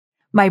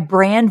My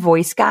brand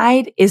voice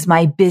guide is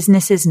my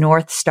business's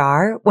North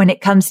Star when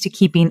it comes to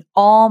keeping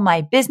all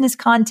my business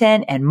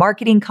content and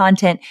marketing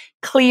content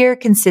clear,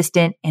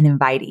 consistent, and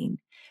inviting.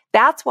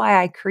 That's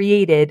why I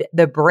created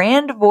the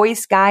Brand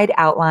Voice Guide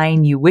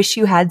Outline You Wish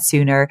You Had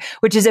Sooner,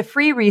 which is a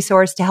free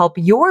resource to help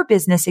your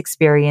business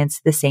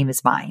experience the same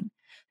as mine.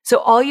 So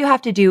all you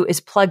have to do is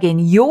plug in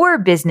your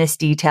business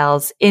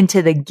details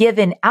into the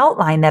given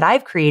outline that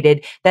I've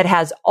created that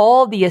has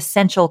all the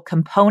essential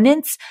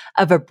components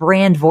of a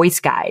brand voice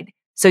guide.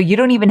 So you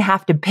don't even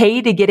have to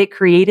pay to get it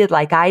created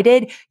like I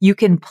did. You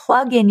can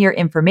plug in your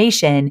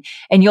information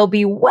and you'll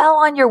be well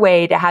on your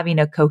way to having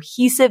a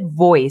cohesive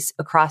voice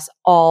across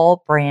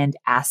all brand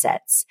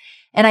assets.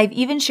 And I've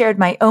even shared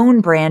my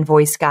own brand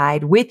voice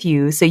guide with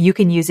you so you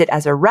can use it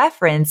as a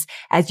reference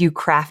as you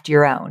craft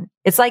your own.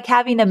 It's like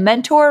having a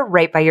mentor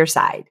right by your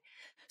side.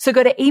 So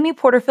go to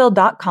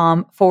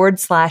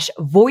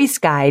amyporterfield.com/voice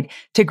guide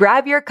to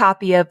grab your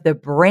copy of the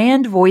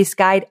Brand Voice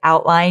Guide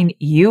Outline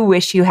You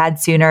Wish You Had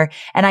Sooner.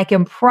 And I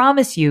can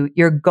promise you,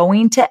 you're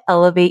going to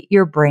elevate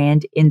your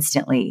brand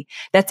instantly.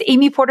 That's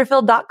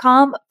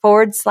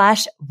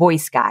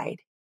amyporterfield.com/voice guide.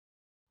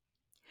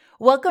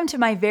 Welcome to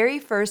my very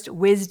first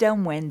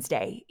Wisdom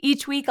Wednesday.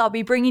 Each week, I'll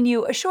be bringing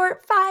you a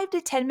short 5 to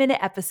 10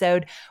 minute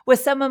episode with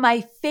some of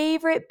my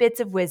favorite bits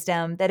of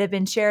wisdom that have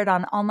been shared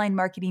on Online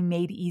Marketing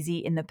Made Easy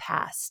in the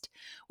past.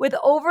 With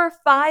over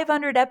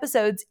 500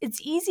 episodes, it's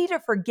easy to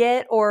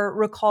forget or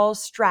recall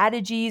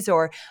strategies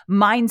or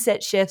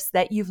mindset shifts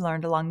that you've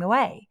learned along the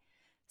way.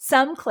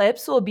 Some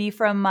clips will be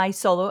from my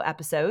solo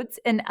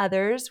episodes and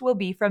others will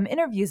be from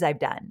interviews I've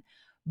done.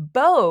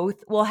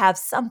 Both will have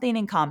something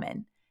in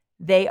common.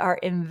 They are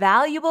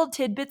invaluable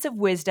tidbits of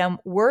wisdom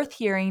worth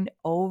hearing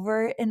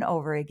over and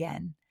over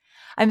again.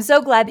 I'm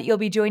so glad that you'll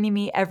be joining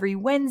me every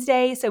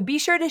Wednesday, so be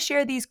sure to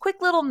share these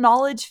quick little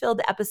knowledge-filled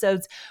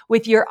episodes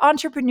with your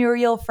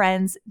entrepreneurial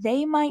friends.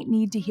 They might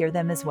need to hear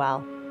them as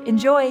well.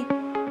 Enjoy!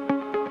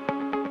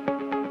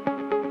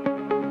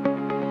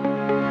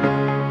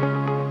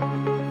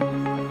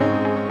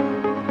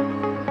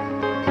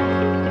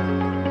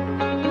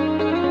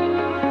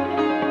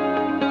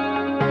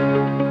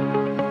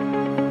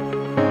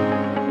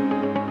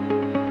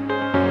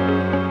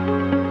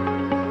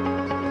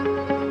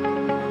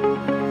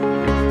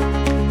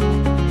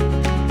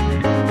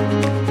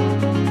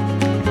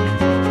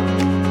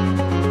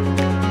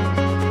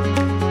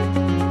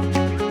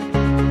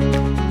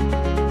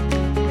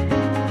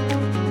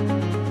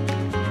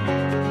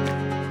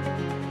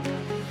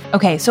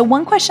 Okay, so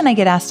one question I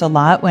get asked a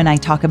lot when I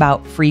talk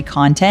about free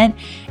content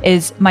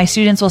is my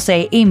students will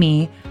say,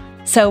 Amy,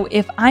 so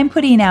if I'm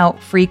putting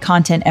out free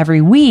content every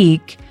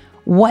week,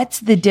 what's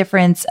the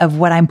difference of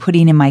what I'm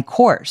putting in my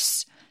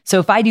course? So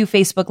if I do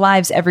Facebook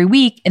Lives every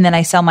week and then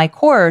I sell my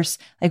course,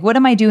 like what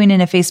am I doing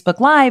in a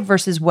Facebook Live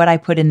versus what I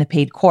put in the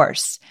paid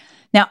course?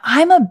 Now,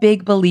 I'm a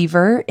big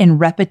believer in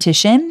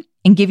repetition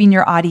and giving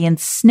your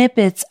audience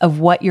snippets of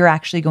what you're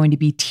actually going to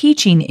be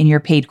teaching in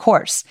your paid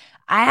course.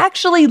 I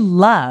actually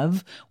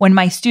love when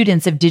my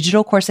students of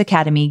Digital Course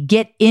Academy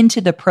get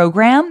into the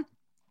program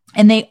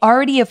and they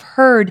already have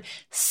heard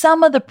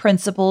some of the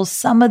principles,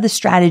 some of the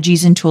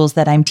strategies and tools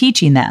that I'm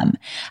teaching them.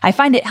 I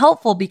find it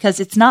helpful because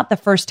it's not the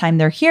first time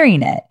they're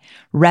hearing it.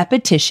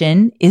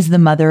 Repetition is the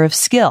mother of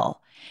skill.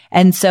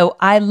 And so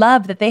I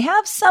love that they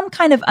have some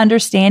kind of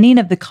understanding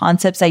of the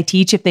concepts I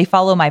teach. If they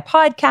follow my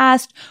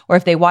podcast or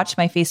if they watch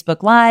my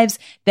Facebook Lives,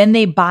 then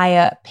they buy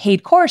a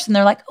paid course and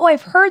they're like, oh,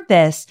 I've heard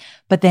this.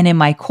 But then in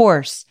my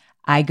course,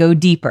 I go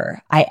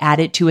deeper. I add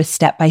it to a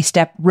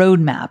step-by-step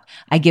roadmap.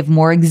 I give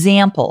more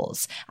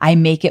examples. I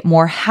make it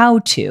more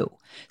how-to.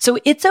 So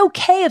it's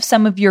okay if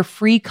some of your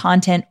free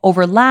content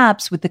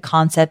overlaps with the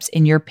concepts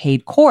in your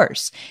paid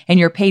course. In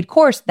your paid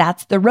course,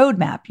 that's the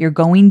roadmap. You're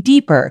going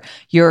deeper.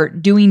 You're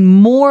doing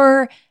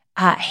more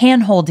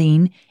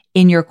hand-holding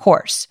in your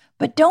course.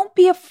 But don't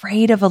be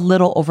afraid of a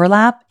little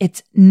overlap.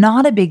 It's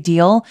not a big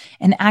deal.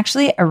 And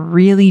actually, I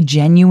really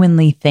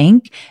genuinely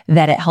think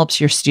that it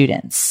helps your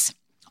students.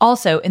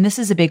 Also, and this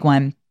is a big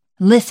one,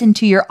 listen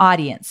to your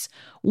audience.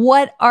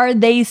 What are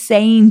they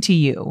saying to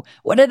you?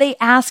 What are they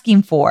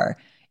asking for?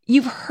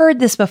 You've heard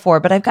this before,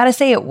 but I've got to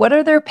say it. What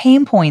are their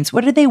pain points?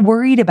 What are they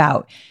worried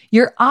about?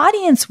 Your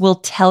audience will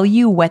tell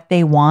you what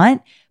they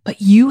want,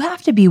 but you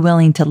have to be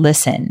willing to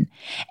listen.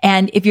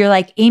 And if you're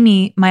like,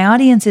 Amy, my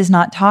audience is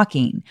not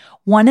talking.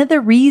 One of the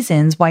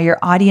reasons why your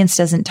audience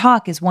doesn't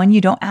talk is one, you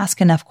don't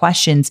ask enough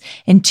questions.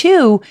 And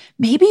two,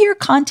 maybe your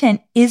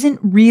content isn't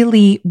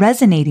really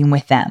resonating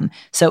with them.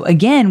 So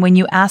again, when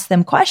you ask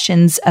them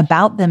questions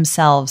about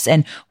themselves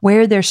and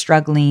where they're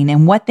struggling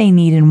and what they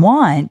need and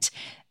want,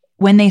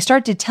 when they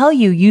start to tell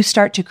you, you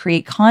start to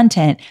create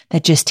content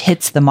that just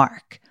hits the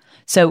mark.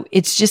 So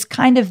it's just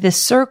kind of this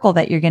circle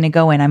that you're going to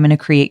go in. I'm going to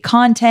create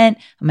content.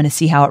 I'm going to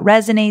see how it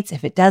resonates.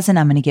 If it doesn't,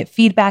 I'm going to get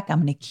feedback. I'm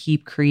going to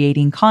keep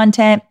creating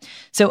content.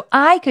 So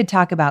I could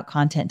talk about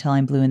content till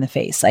I'm blue in the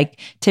face. Like,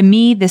 to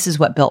me, this is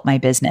what built my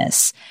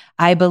business.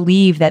 I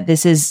believe that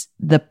this is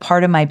the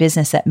part of my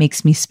business that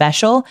makes me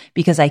special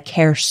because I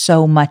care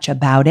so much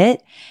about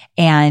it.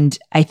 And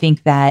I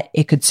think that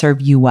it could serve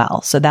you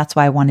well. So that's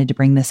why I wanted to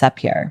bring this up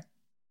here.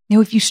 Now,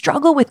 if you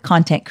struggle with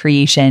content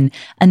creation,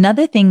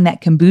 another thing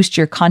that can boost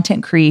your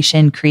content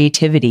creation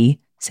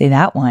creativity, say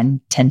that one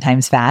 10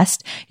 times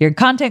fast, your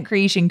content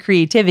creation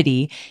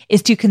creativity,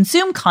 is to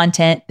consume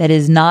content that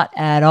is not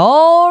at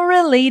all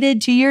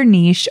related to your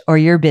niche or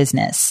your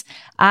business.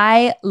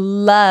 I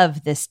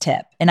love this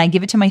tip and I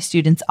give it to my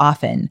students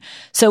often.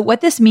 So what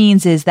this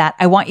means is that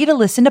I want you to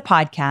listen to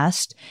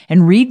podcasts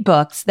and read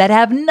books that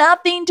have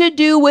nothing to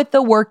do with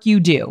the work you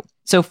do.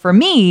 So for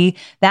me,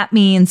 that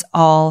means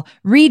I'll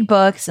read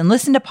books and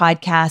listen to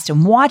podcasts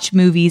and watch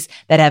movies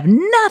that have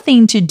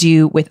nothing to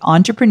do with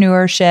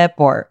entrepreneurship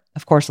or,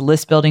 of course,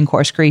 list building,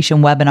 course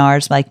creation,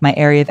 webinars, like my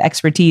area of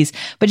expertise,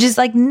 but just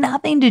like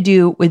nothing to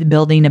do with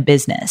building a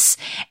business.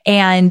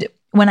 And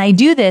when I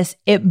do this,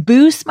 it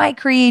boosts my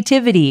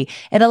creativity.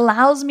 It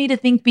allows me to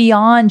think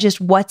beyond just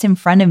what's in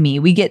front of me.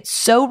 We get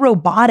so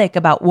robotic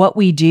about what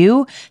we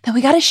do that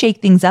we got to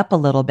shake things up a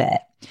little bit.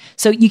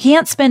 So you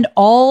can't spend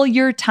all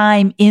your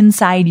time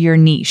inside your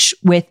niche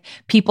with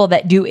people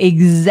that do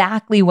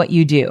exactly what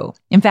you do.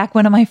 In fact,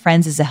 one of my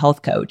friends is a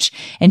health coach,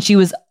 and she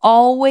was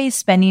always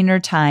spending her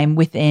time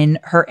within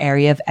her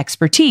area of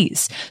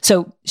expertise.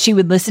 So she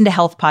would listen to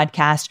health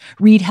podcasts,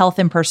 read health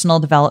and personal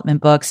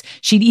development books.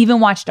 She'd even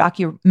watch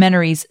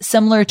documentaries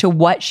similar to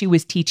what she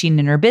was teaching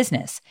in her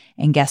business.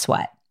 And guess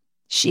what?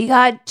 She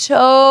got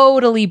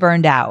totally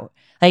burned out.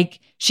 Like,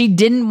 she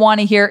didn't want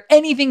to hear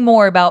anything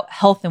more about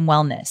health and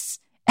wellness.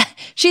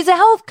 She's a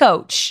health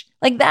coach.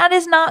 Like, that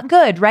is not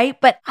good, right?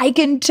 But I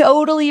can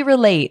totally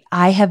relate.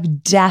 I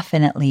have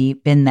definitely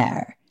been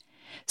there.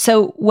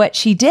 So what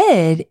she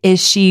did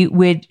is she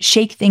would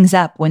shake things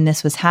up when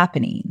this was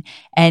happening,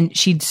 and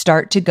she'd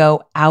start to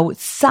go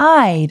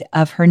outside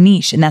of her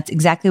niche. And that's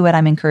exactly what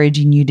I'm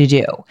encouraging you to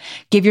do.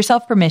 Give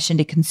yourself permission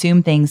to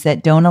consume things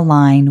that don't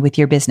align with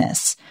your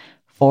business.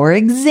 For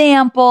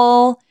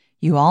example,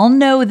 you all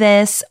know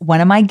this,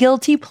 one of my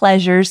guilty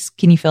pleasures.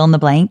 Can you fill in the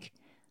blank?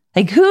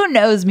 Like, who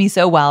knows me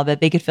so well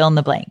that they could fill in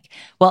the blank?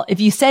 Well,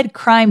 if you said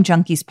Crime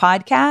Junkies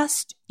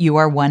podcast, you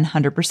are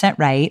 100%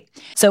 right.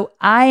 So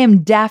I am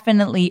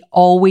definitely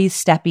always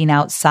stepping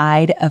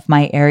outside of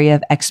my area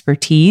of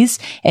expertise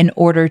in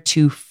order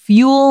to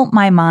fuel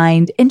my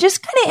mind and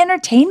just kind of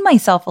entertain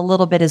myself a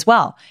little bit as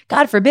well.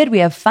 God forbid we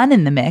have fun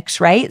in the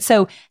mix, right?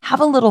 So have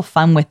a little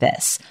fun with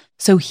this.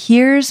 So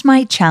here's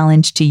my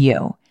challenge to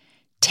you.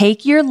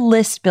 Take your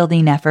list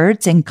building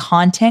efforts and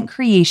content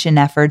creation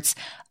efforts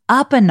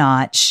up a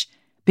notch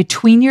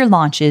between your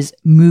launches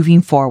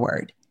moving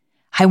forward.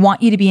 I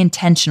want you to be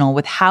intentional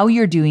with how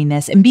you're doing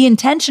this and be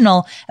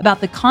intentional about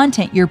the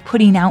content you're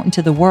putting out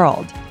into the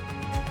world.